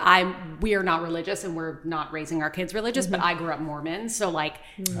 Plus, like, we are not religious and we're not raising our kids religious, but I grew up Mormon. So, like,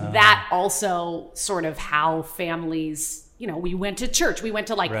 that also sort of how families, we went to church. We went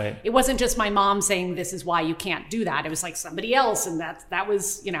to, like, it wasn't just my mom saying, this is why you can't do that. It was, like, somebody else. And that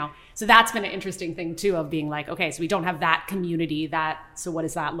was, so that's been an interesting thing, too, of being like, okay, so we don't have that community. So what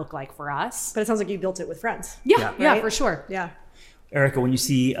does that look like for us? But it sounds like you built it with friends. Yeah, right? for sure. Yeah. Erika, when you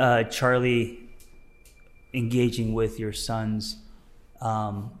see Charlie engaging with your sons,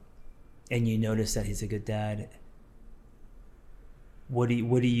 and you notice that he's a good dad, what do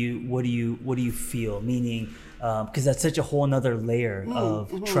you feel? Meaning, because that's such a whole nother layer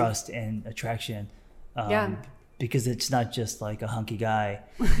of trust and attraction. Because it's not just like a hunky guy.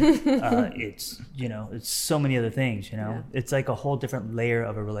 It's it's so many other things. It's like a whole different layer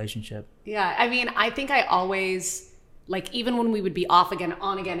of a relationship. Yeah, I mean, I think I always. Like, even when we would be off again,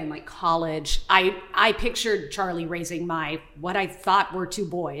 on again in like college, I pictured Charlie raising what I thought were two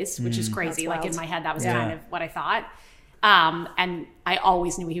boys, which is crazy. Like in my head, that was kind of what I thought. And I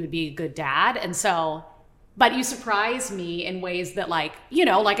always knew he would be a good dad. And so, but you surprise me in ways that like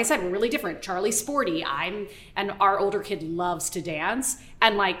I said, we're really different. Charlie's sporty. And our older kid loves to dance.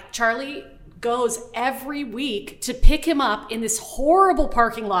 And like Charlie goes every week to pick him up in this horrible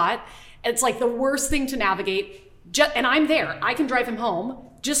parking lot. It's like the worst thing to navigate. And I'm there. I can drive him home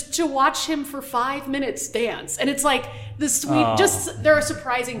just to watch him for 5 minutes dance. And it's like the sweet, there are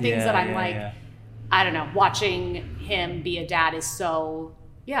surprising things that I'm I don't know, watching him be a dad is so,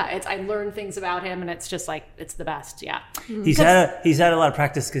 I learn things about him and it's just like, it's the best. Yeah. He's had a lot of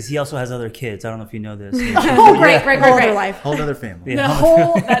practice because he also has other kids. I don't know if you know this. Oh, great. Whole other life. Whole other family.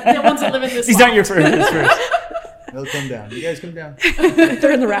 The ones that live in this These aren't your first. They'll come down. You guys come down.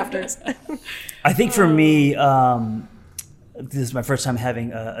 They're in the rafters. I think for me, this is my first time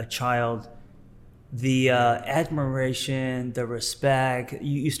having a child. The admiration, the respect,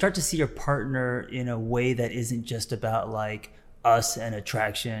 you start to see your partner in a way that isn't just about like us and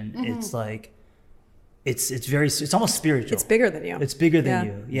attraction. It's like, it's almost spiritual. It's bigger than you. It's bigger than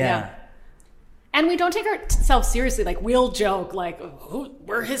you. Yeah. And we don't take ourselves seriously. Like we'll joke like,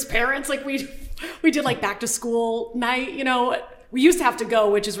 we're his parents. Like we did like back to school night, we used to have to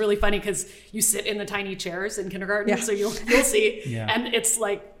go, which is really funny because you sit in the tiny chairs in kindergarten. So you'll see. And it's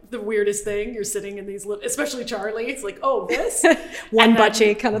like the weirdest thing. You're sitting in these, especially Charlie. It's like, oh, this. One butt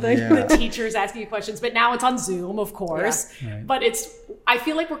cheek kind of thing. The teacher's asking you questions. But now it's on Zoom, of course. Yeah. Right. But I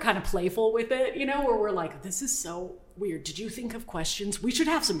feel like we're kind of playful with it, where we're like, this is so weird. Did you think of questions? We should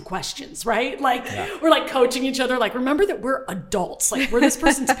have some questions, right? Like we're like coaching each other. Like, remember that we're adults. Like we're this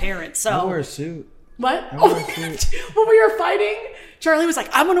person's parents. So I wear a suit. What? When we were fighting, Charlie was like,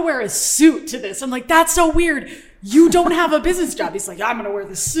 I'm going to wear a suit to this. I'm like, that's so weird. You don't have a business job. He's like, I'm going to wear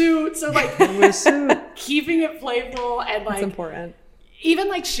the suit. So like keeping it playful and like. That's important. Even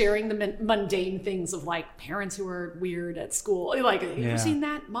like sharing the mundane things of like parents who are weird at school. Like, have you ever seen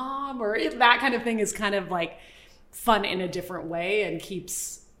that, mom? Or that kind of thing is kind of like fun in a different way and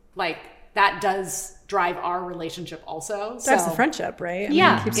keeps like, that does drive our relationship also. Drives the friendship, right?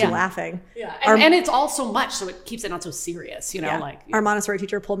 It keeps you laughing. Yeah, and it's all so much, so it keeps it not so serious, like. Our Montessori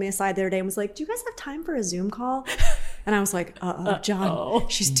teacher pulled me aside the other day and was like, do you guys have time for a Zoom call? And I was like, John,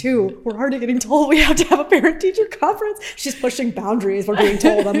 she's 2. We're already getting told we have to have a parent-teacher conference. She's pushing boundaries, we're being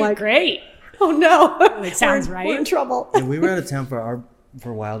told. I'm like, great. Oh no. It sounds right. We're in trouble. And we were out of town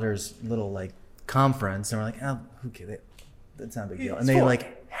for Wilder's little like conference, and we're like, oh, who cares? That's not a big deal. And they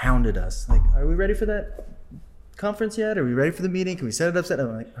like hounded us. Like, are we ready for that conference yet? Are we ready for the meeting? Can we set it up?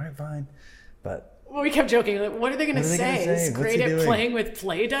 I'm like, all right, fine. But we kept joking. Like, what are they going to say? He's great at playing with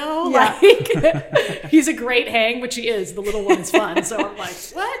Play-Doh. Yeah. Like, he's a great hang, which he is. The little one is fun. So I'm like,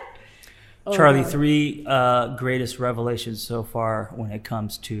 what? Charlie, 3 greatest revelations so far when it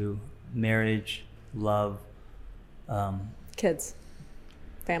comes to marriage, love, kids.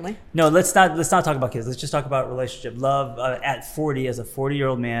 Family? No, let's not talk about kids. Let's just talk about relationship. Love at 40, as a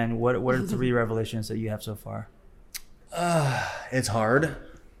 40-year-old man, what are 3 revelations that you have so far? It's hard.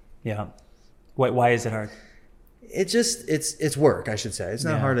 Yeah. Why is it hard? It's work, I should say. It's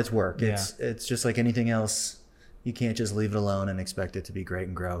not hard, it's work. It's just like anything else. You can't just leave it alone and expect it to be great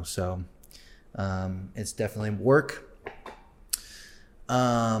and grow. So it's definitely work.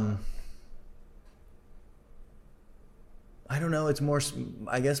 I don't know. It's more,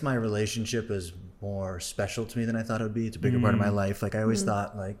 I guess my relationship is more special to me than I thought it would be. It's a bigger part of my life. Like I always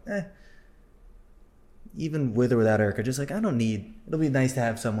thought like, even with or without Erika, just like, I don't need, it'll be nice to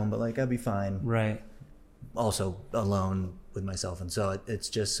have someone, but like, I'll be fine. Right. Also alone with myself. And so it's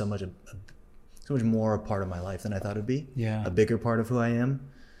just so much more a part of my life than I thought it'd be. Yeah. A bigger part of who I am.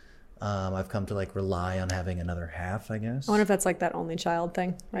 I've come to like rely on having another half, I guess. I wonder if that's like that only child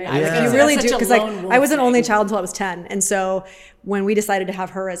thing, right? Yeah. You really That's do, such a because like lone wolf I was an only thing. child until I was 10, and so when we decided to have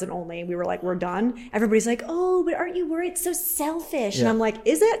her as an only, we were like, we're done. Everybody's like, oh, but aren't you worried? It's so selfish. And Yeah. I'm like,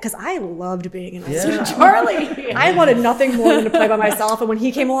 is it? Because I loved being an only Yeah. child. Charlie. I wanted nothing more than to play by myself, and when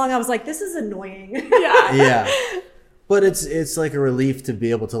he came along, I was like, this is annoying. Yeah. Yeah. But it's like a relief to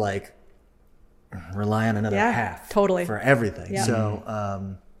be able to like rely on another Yeah, half. totally. For everything. Yeah.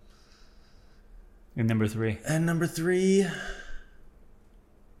 So, And number 3. and number 3,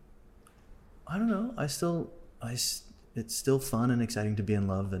 I don't know. It's still fun and exciting to be in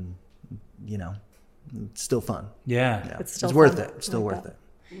love, and you know, it's still fun. Yeah. Yeah. It's still worth fun. it. It's still I like worth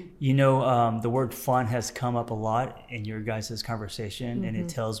that. it. You know, the word fun has come up a lot in your guys' conversation, and Mm-hmm. it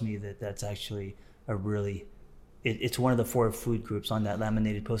tells me that that's actually a really, it's one of the 4 food groups on that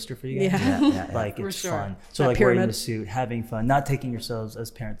laminated poster for you guys. Yeah. Yeah. Like For it's sure. fun. So That like wearing pyramid. the suit, having fun, not taking yourselves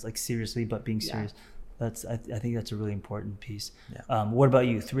as parents like seriously, but being serious. I think that's a really important piece. Yeah. What about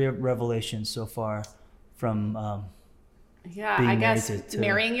you? 3 revelations so far from Yeah, being I married guess to-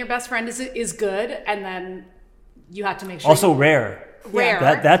 marrying your best friend is good, and then you have to make sure. also rare. rare.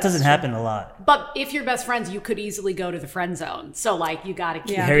 That doesn't happen a lot. But if you're best friends, you could easily go to the friend zone. So like you got to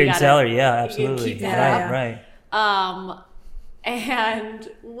keep Yeah. Harry you and gotta- Sally, yeah, you absolutely. keep Right, that up. right. And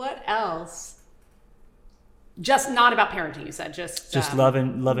what else? Just not about parenting. You said just Love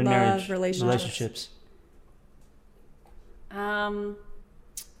and love, marriage, relationships.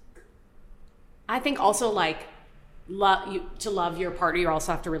 I think also like to love your partner, you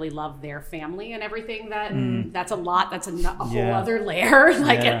also have to really love their family and everything. That's a lot. That's a whole Yeah. other layer.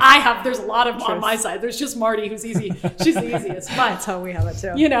 Like, Yeah. and there's a lot of on my side. There's just Marty who's easy. She's the easiest, but That's how we have it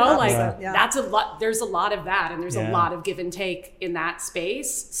too. you know, like Opposite, yeah. that's a lot. There's a lot of that, and there's Yeah. a lot of give and take in that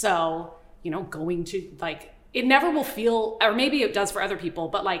space. So, you know, going to like, it never will feel, or maybe it does for other people,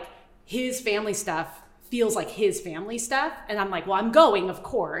 but like his family stuff feels like his family stuff. And I'm like, well, I'm going, of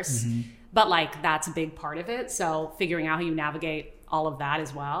course, but like, that's a big part of it. So figuring out how you navigate all of that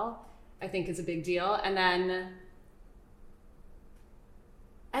as well, I think is a big deal. And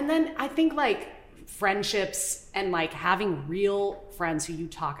then I think like friendships and like having real friends who you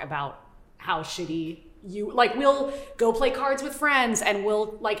talk about how shitty you like, we'll go play cards with friends and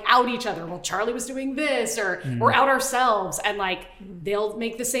we'll like out each other. Well, Charlie was doing this, or we're out ourselves, and like they'll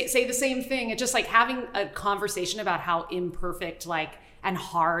make say the same thing. It's just like having a conversation about how imperfect like and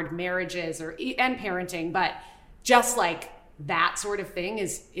hard marriage is, and parenting, but just like that sort of thing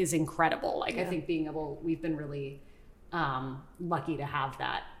is incredible. Like I think we've been really lucky to have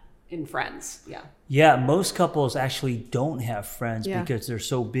that in friends. Yeah, most couples actually don't have friends Yeah. because they're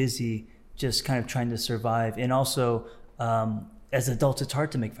so busy just kind of trying to survive. And also, as adults, it's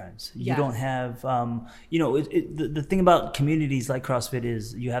hard to make friends. You Yeah. don't have, the thing about communities like CrossFit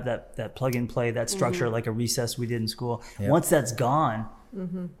is you have that plug and play, that structure, like a recess we did in school. Yeah. Once that's gone,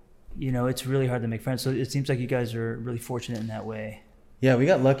 it's really hard to make friends. So it seems like you guys are really fortunate in that way. Yeah, we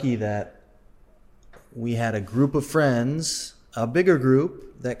got lucky that we had a group of friends, a bigger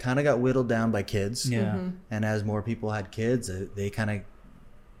group that kind of got whittled down by kids. Yeah. And as more people had kids, they kind of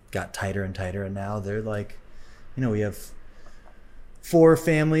got tighter and tighter. And now they're like, we have 4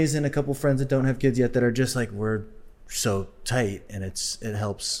 families and a couple friends that don't have kids yet that are just like, we're so tight. And it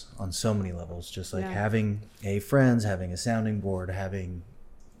helps on so many levels. Just like having friends, having a sounding board, having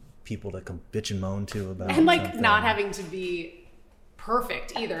people to come bitch and moan to about And like something. not having to be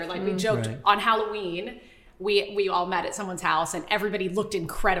perfect either. Like we joked Right. on Halloween, we all met at someone's house and everybody looked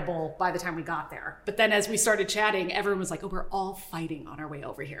incredible by the time we got there. But then as we started chatting, everyone was like, oh, we're all fighting on our way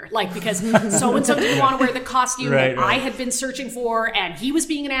over here. Like, because so-and-so didn't want to wear the costume Right, that I right. had been searching for, and he was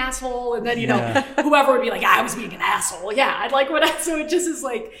being an asshole. And then, Yeah. whoever would be like, I was being an asshole. Yeah. I'd like so it just is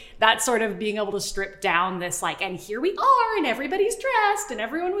like that sort of being able to strip down this like, and here we are and everybody's dressed and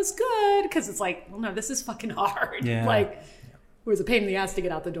everyone was good. Cause it's like, well, no, this is fucking hard. Yeah. Like, it was a pain in the ass to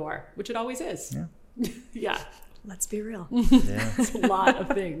get out the door, which it always is. Yeah. Yeah. Let's be real. Yeah. It's a lot of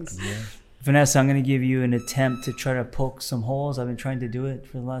things. Vanessa, I'm going to give you an attempt to try to poke some holes. I've been trying to do it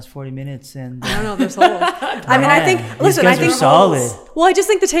for the last 40 minutes. And I don't know if there's holes. I mean, I think, listen, I think solid. Well, I just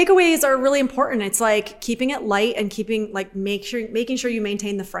think the takeaways are really important. It's like keeping it light and making sure you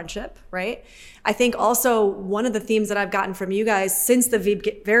maintain the friendship, right? I think also one of the themes that I've gotten from you guys since the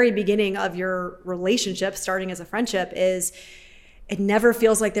very beginning of your relationship, starting as a friendship, is it never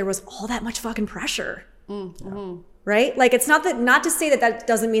feels like there was all that much fucking pressure. Mm-hmm. Right? Like, it's not to say that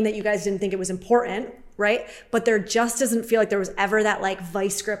doesn't mean that you guys didn't think it was important, right? But there just doesn't feel like there was ever that like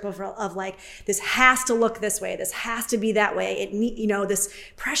vice grip of like, this has to look this way, this has to be that way. This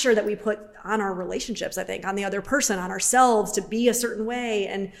pressure that we put on our relationships, I think, on the other person, on ourselves to be a certain way.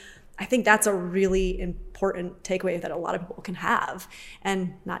 And I think that's a really important takeaway that a lot of people can have,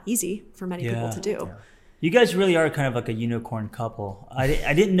 and not easy for many people to do. Yeah. You guys really are kind of like a unicorn couple. I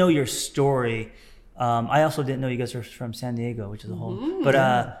didn't know your story. I also didn't know you guys are from San Diego, which is a whole. But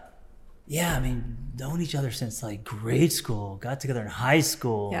I mean, known each other since like grade school, got together in high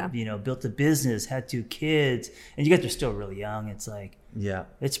school. Yeah. Built a business, had 2 kids, and you guys are still really young. It's like,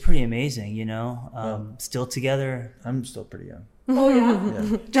 it's pretty amazing. Still together. I'm still pretty young. Oh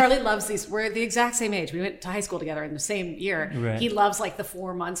yeah. Charlie loves these. We're the exact same age. We went to high school together in the same year. Right. He loves like the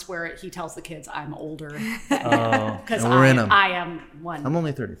 4 months where he tells the kids, "I'm older." Because I am one. I'm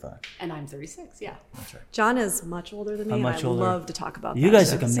only 35, and I'm 36. Yeah, that's right. John is much older than me. And I love to talk about. You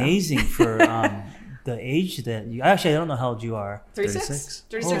guys look amazing for the age that you. Actually, I don't know how old you are. 36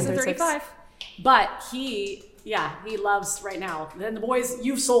 and 35. But he loves right now. Then the boys,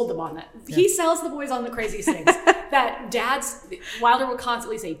 you've sold them on that. Yeah. He sells the boys on the craziest things. That Wilder would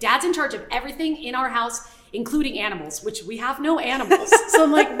constantly say, Dad's in charge of everything in our house, including animals, which we have no animals. So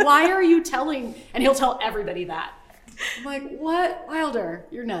I'm like, why are you telling? And he'll tell everybody that. I'm like, what? Wilder,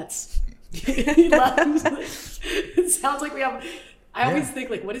 you're nuts. He loves. It sounds like we have. I always think,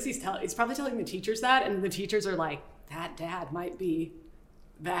 like, what is he telling? He's probably telling the teachers that, and the teachers are like, that dad might be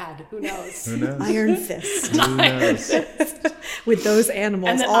bad. Who knows? Iron fist. Who knows? With those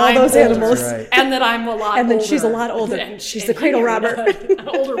animals, animals. Right. And that I'm a lot older. And then she's a lot older. And she's the cradle robber.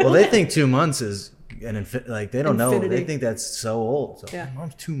 Older well, they think 2 months is they don't know. They think that's so old. So yeah.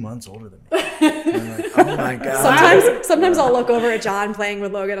 Mom's 2 months older than me. I'm like, oh my God. Sometimes I'll look over at John playing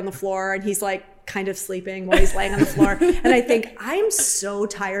with Logan on the floor, and he's like kind of sleeping while he's laying on the floor. And I think, I'm so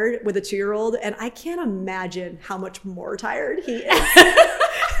tired with a 2-year-old, and I can't imagine how much more tired he is.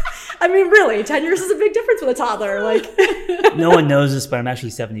 I mean, really, 10 years is a big difference with a toddler. Like, no one knows this, but I'm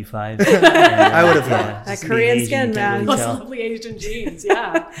actually 75. I would have thought. That Korean skin, man. Those lovely Asian genes,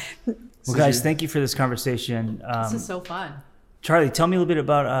 yeah. Well, guys, thank you for this conversation. This is so fun. Charlie, tell me a little bit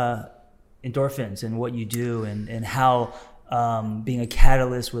about endorphins and what you do, and how being a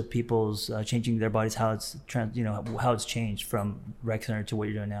catalyst with people's changing their bodies, how it's changed from rec center to what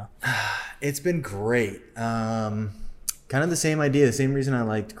you're doing now. It's been great. Kind of the same idea, the same reason I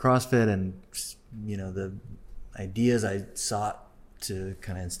liked CrossFit, and the ideas I sought to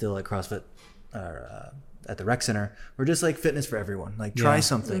kind of instill at CrossFit or at the rec center were just like fitness for everyone. Like, try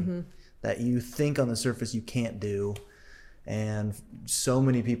something that you think on the surface you can't do. And so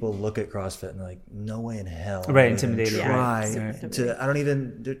many people look at CrossFit and they're like, no way in hell. Right, intimidated.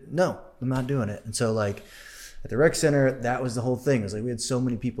 No, I'm not doing it. And so, like, at the rec center, that was the whole thing. It was like we had so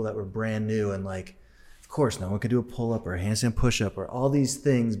many people that were brand new, and like, of course, no one could do a pull-up or a handstand push-up or all these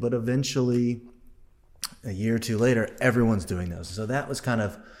things. But eventually, a year or 2 later, everyone's doing those. So that was kind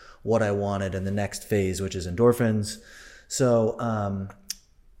of what I wanted in the next phase, which is endorphins. So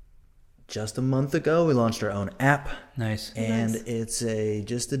just a month ago, we launched our own app. Nice. And it's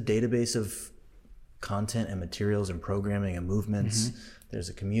just a database of content and materials and programming and movements. There's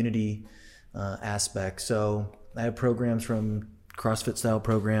a community aspect. So I have programs from CrossFit style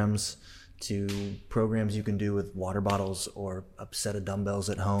programs to programs you can do with water bottles or a set of dumbbells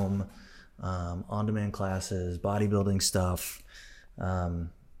at home, on-demand classes, bodybuilding stuff, and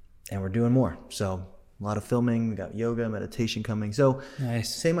we're doing more. So a lot of filming. We got yoga, meditation coming. So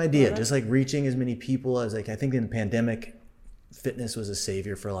nice. Same idea, just like reaching as many people as I think in the pandemic, fitness was a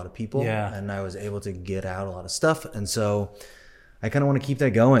savior for a lot of people. Yeah. And I was able to get out a lot of stuff. And so I kind of want to keep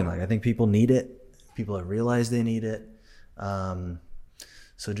that going. Like, I think people need it. People have realized they need it.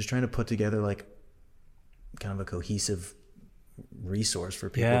 So just trying to put together like kind of a cohesive resource for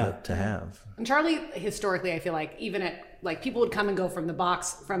people to have. And Charlie, historically, I feel like even at like people would come and go from the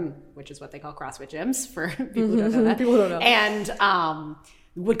box which is what they call CrossFit gyms for people who don't know that. People who don't know. And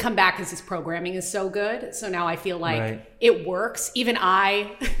would come back because his programming is so good. So now I feel like it works. Even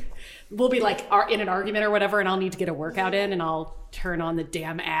we'll be like in an argument or whatever, and I'll need to get a workout in, and I'll turn on the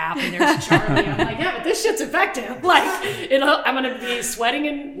damn app, and there's Charlie. I'm like, yeah, but this shit's effective. Like, I'm gonna be sweating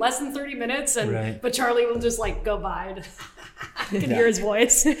in less than 30 minutes, and but Charlie will just like go by, and I can hear his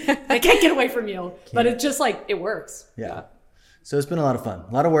voice. I can't get away from you, but it's just like it works. Yeah. So it's been a lot of fun,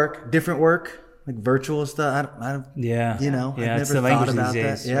 a lot of work, different work, like virtual stuff. I don't you know, yeah, I've it's never the thought language about these that.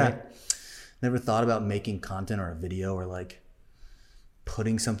 days, Yeah, right? never thought about making content or a video or like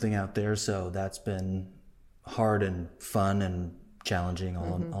putting something out there. So that's been hard and fun and challenging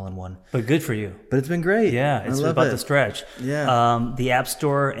all in one. But good for you. But it's been great. Yeah, it's I love about it. the stretch. Yeah. The App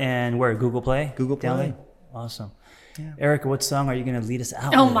Store and where? Google Play? Google Play. Awesome. Yeah. Erika, what song are you going to lead us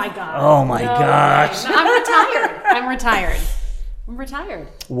out Oh with? my God. Oh my gosh. No, I'm retired.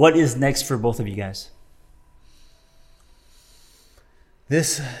 What is next for both of you guys?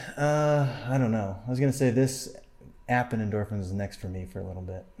 This, I don't know. I was going to say this app and endorphins is next for me for a little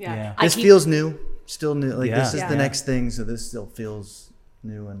bit. Yeah. This feels new, still new. Like this is Yeah. the next thing. So this still feels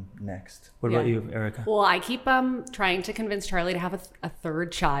new and next. What about you, Erika? Well, I keep trying to convince Charlie to have a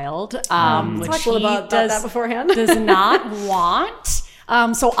third child, which Talked he about that beforehand. does not want.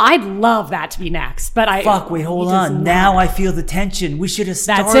 So I'd love that to be next, but Wait, hold on. Now I feel the tension. We should have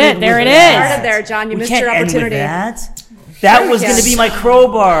started. That's it. There with it that. is. Started there, John. You We missed can't your end with opportunity. that. That was going to be my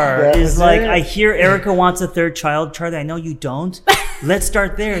crowbar. That Is was like it. I hear Erika wants a third child. Charlie, I know you don't. Let's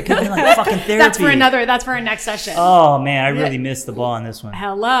start there. It could be like fucking therapy. That's for our next session. Oh man, I really missed the ball on this one.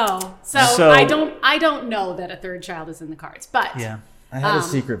 Hello. So I don't know that a third child is in the cards, but Yeah. I had a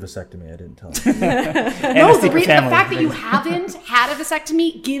secret vasectomy. I didn't tell you. no, a secret the family. fact that you haven't had a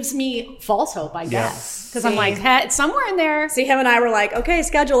vasectomy gives me false hope, I guess. Because I'm like, hey, it's somewhere in there. See, him and I were like, okay,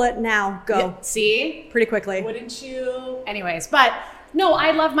 schedule it now. Go. See? Pretty quickly. Wouldn't you? Anyways, but no,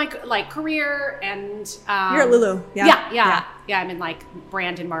 I love my career and You're at Lulu. Yeah. I'm in like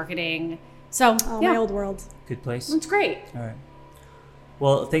brand and marketing. So My old world. Good place. it's great. All right.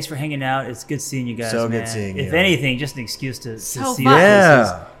 Well, thanks for hanging out. It's good seeing you guys. So man. good seeing you. If anything, just an excuse to So see fun. your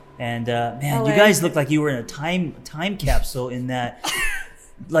faces. Yeah. And man, LA. you guys look like you were in a time capsule in that.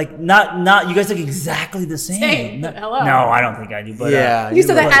 Like not you guys look exactly the same. Same. No, Hello. no, I don't think I do. But Yeah. You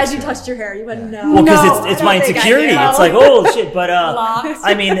said that look as you so. touched your hair. You went, no. well, because No, it's I my don't think I insecurity. do. It's like oh shit. But Locks.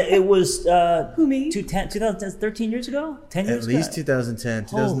 I mean, it was Who, me? 2013 years ago, 10 At years least ago, 2010,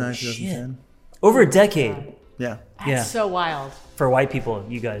 2009, Holy shit. 2010. over a decade. Yeah. That's Yeah. so wild. For white people,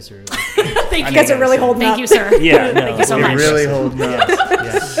 you guys are. Like, Thank you. You guys are really holding Thank up. you, sir. yeah, no, Thank you so You're much. really holding up.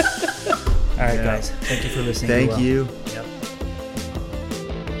 Yeah. All right, guys. Thank you for listening. Thank Be well. you. Yep.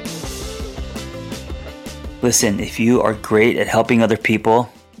 Listen, if you are great at helping other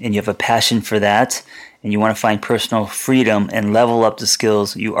people and you have a passion for that and you want to find personal freedom and level up the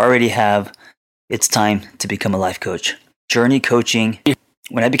skills you already have, it's time to become a life coach. Journey Coaching.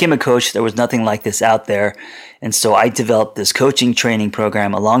 When I became a coach, there was nothing like this out there. And so I developed this coaching training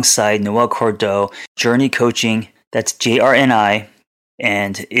program alongside Noel Cordeau, Journey Coaching. That's JRNI.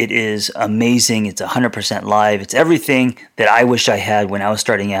 And it is amazing. It's 100% live. It's everything that I wish I had when I was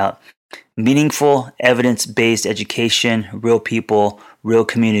starting out. Meaningful, evidence-based education, real people, real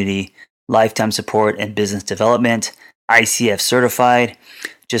community, lifetime support, and business development. ICF certified.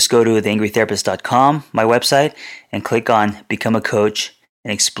 Just go to theangrytherapist.com, my website, and click on Become a Coach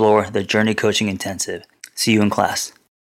and explore the Journey Coaching Intensive. See you in class.